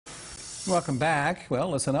Welcome back.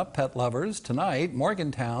 Well, listen up, pet lovers. Tonight,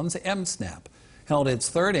 Morgantown's MSNAP held its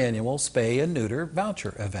third annual Spay and Neuter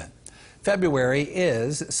voucher event. February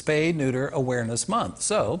is Spay Neuter Awareness Month,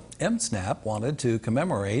 so MSNAP wanted to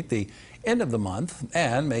commemorate the end of the month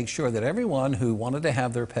and make sure that everyone who wanted to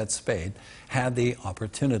have their pets spayed had the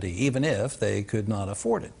opportunity, even if they could not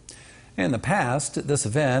afford it. In the past, this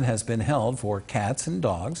event has been held for cats and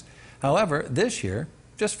dogs. However, this year,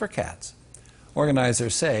 just for cats.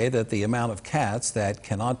 Organizers say that the amount of cats that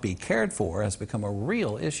cannot be cared for has become a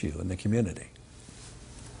real issue in the community.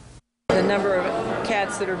 The number of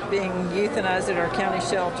cats that are being euthanized at our county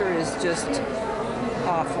shelter is just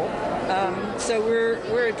awful. So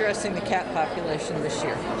we're addressing the cat population this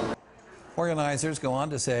year. Organizers go on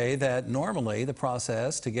to say that normally the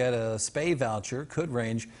process to get a spay voucher could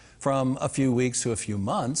range from a few weeks to a few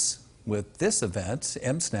months. With this event,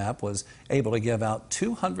 MSNAP was able to give out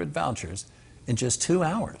 200 vouchers in just 2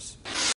 hours.